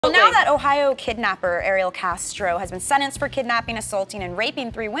Well, now that Ohio kidnapper Ariel Castro has been sentenced for kidnapping, assaulting, and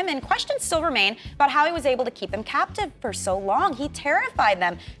raping 3 women, questions still remain about how he was able to keep them captive for so long. He terrified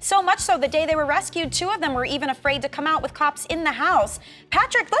them, so much so the day they were rescued, 2 of them were even afraid to come out with cops in the house.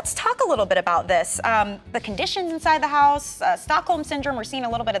 Patrick, let's talk a little bit about this. The conditions inside the house, Stockholm Syndrome, we're seeing a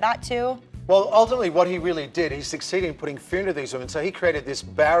little bit of that too. Well, ultimately what he really did, he succeeded in putting fear into these women. So he created this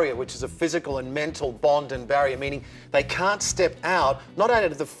barrier, which is a physical and mental bond and barrier, meaning they can't step out, not out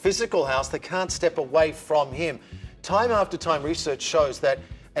of the physical house, they can't step away from him. Time after time, research shows that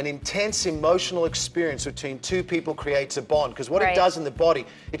an intense emotional experience between 2 people creates a bond, because what it does in the body,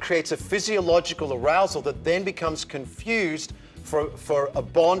 it creates a physiological arousal that then becomes confused for a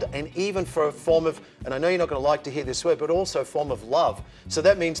bond and even for a form of, and I know you're not going to like to hear this word, but also a form of love. So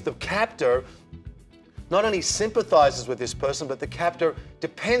that means the captor not only sympathizes with this person, but the captor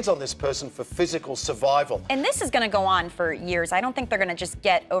depends on this person for physical survival. And this is going to go on for years. I don't think they're going to just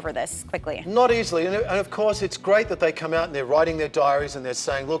get over this quickly. Not easily, and of course it's great that they come out and they're writing their diaries and they're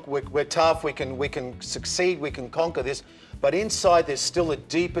saying, look, we're tough, we can succeed, we can conquer this. But inside there's still a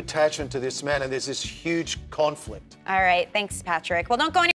deep attachment to this man and there's this huge conflict. All right, thanks, Patrick. Well, don't go any